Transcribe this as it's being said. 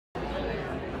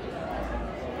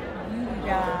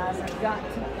guys. I've got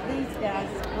these guys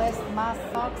bless my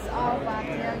socks off, I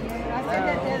tell you. I said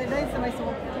that the other day, somebody said,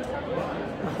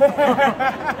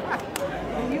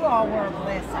 well, you all were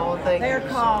blessed. Oh, thank They're you.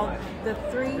 called the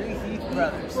Three Heath Heath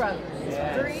Brothers.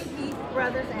 Yes. Three Heath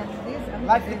Brothers, and these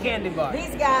Like the candy bar.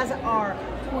 These guys are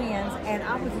twins, and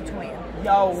I was a twin.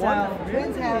 Yo, so wonderful.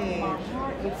 twins have my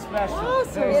heart. It's special. Oh,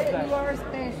 so Very special. you are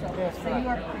special. Yes, So you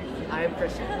are Christian. I am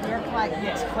Christian. You're Clayton.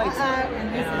 Yes, Clayton. And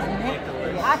this is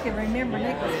Nicholas. I can remember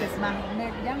Nicholas because my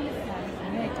youngest son is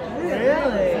Nicholas.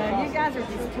 Really? So you guys are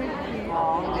just too cute.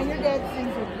 And your dad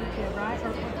sings with you too, right?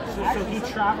 So he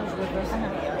travels with us and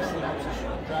he actually helps us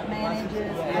drive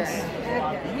Manages. Yes.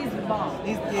 Okay. He's the boss.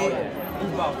 He's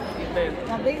both. He's been.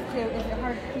 Now these two, is it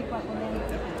hard to keep up with them?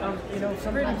 you know, Pretty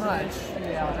sometimes much.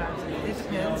 Yeah, It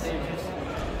depends.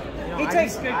 he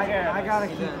takes good care. I gotta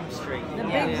keep him straight. The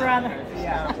big brother.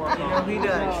 Yeah, You know, he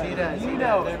does. He does. You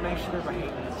know, they make sure they're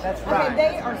behaving. That's Okay, right.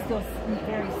 they are still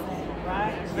very simple,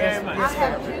 right? Very much. I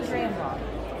have two granddaughters.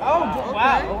 Oh, okay.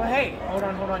 wow. Oh, hey, hold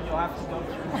on. You'll have to go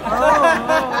through.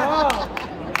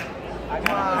 I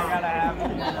gotta have, you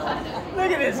know.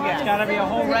 Look at this guy. It's gotta be a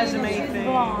whole resume She's thing.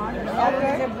 blonde. The other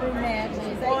is a brunette.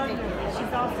 She's 18.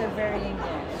 She's also very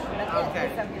engaged.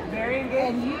 Okay. Very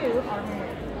engaged. And you are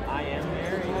married. I am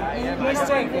married. I And am. you I don't got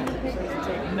take any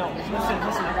pictures? No, listen,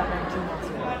 I got married 2 months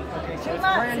ago. Okay, so 2 it's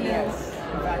months, brand new. yes.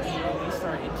 In fact, we released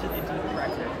our Into the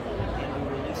record, and we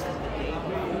released it the day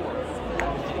before.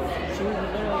 So we were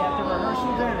literally at the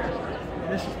rehearsal dinner. And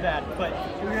this is bad, but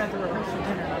we were at the rehearsal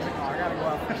dinner, and I was like, oh, I gotta go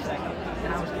out for a second. And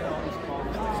I was getting all these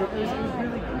calls. So it was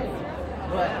really good.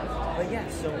 But yeah,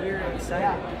 so we're excited.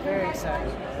 Yeah, very excited.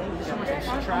 Thank you so much.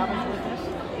 She travels with us.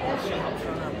 She helps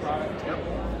run our product. Yep.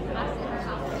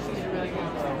 She's really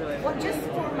good. Well, just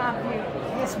for my view.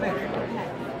 Yes, ma'am. Okay.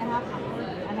 And I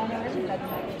know everybody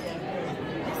knows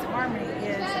this harmony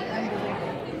is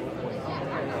unbelievable.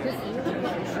 Just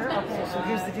really Sure. Okay, so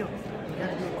here's the deal. You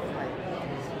gotta do it quiet.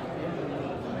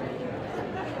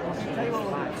 I'll tell you what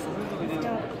we'll do. So we do.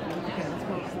 Okay, let's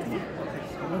go.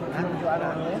 I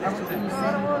don't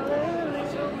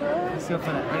Let's go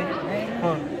for that. Ready?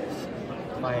 Hold on.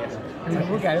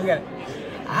 We got it.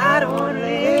 I don't want to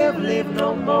live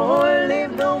no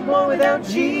more without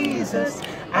Jesus.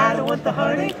 I don't want the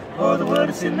heartache or the world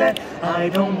to sin that. I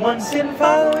don't want sin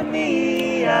following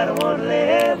me. I don't want to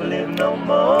live no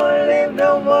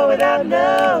more without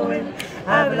knowing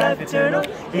I have a life eternal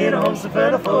in a home so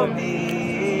fertile for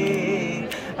me.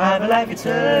 I have a life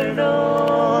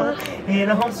eternal in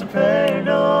a home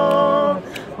supernal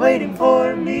waiting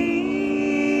for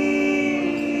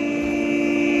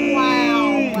me. Wow.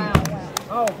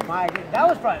 Oh my goodness. That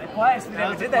was probably the quietest we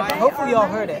ever did that. But hopefully y'all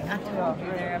heard it.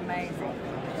 They're amazing.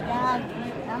 God,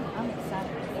 I'm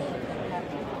excited.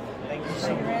 Thank you Are so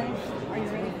you much. ready? Are you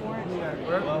ready for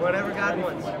it? Whatever God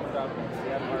wants. Whatever God wants. We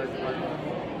have our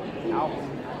album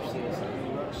actually is we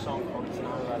wrote a song called It's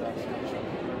Not About Us.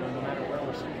 No matter where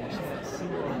we're singing, we sing that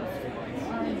single in the freeway.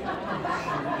 We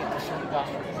get to sing the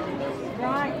gospel.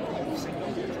 Right. We sing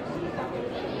those words.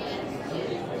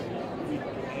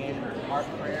 And our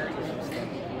prayer is just that,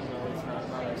 it's not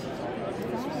about us, it's all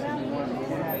about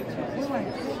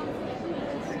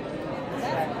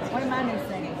What am I new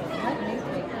singing?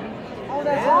 Oh,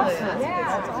 that's awesome. Yeah,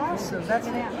 That's awesome. That's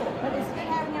But it's good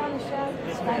having you on the show.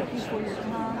 Thank you for your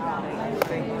time. God bless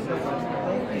Thank you so much.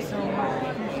 Thank you so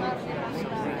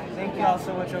much. Thank you all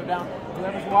so much, O'Donnell.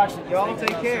 Whoever's watching, Y'all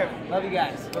take care. Love you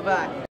guys. Bye-bye.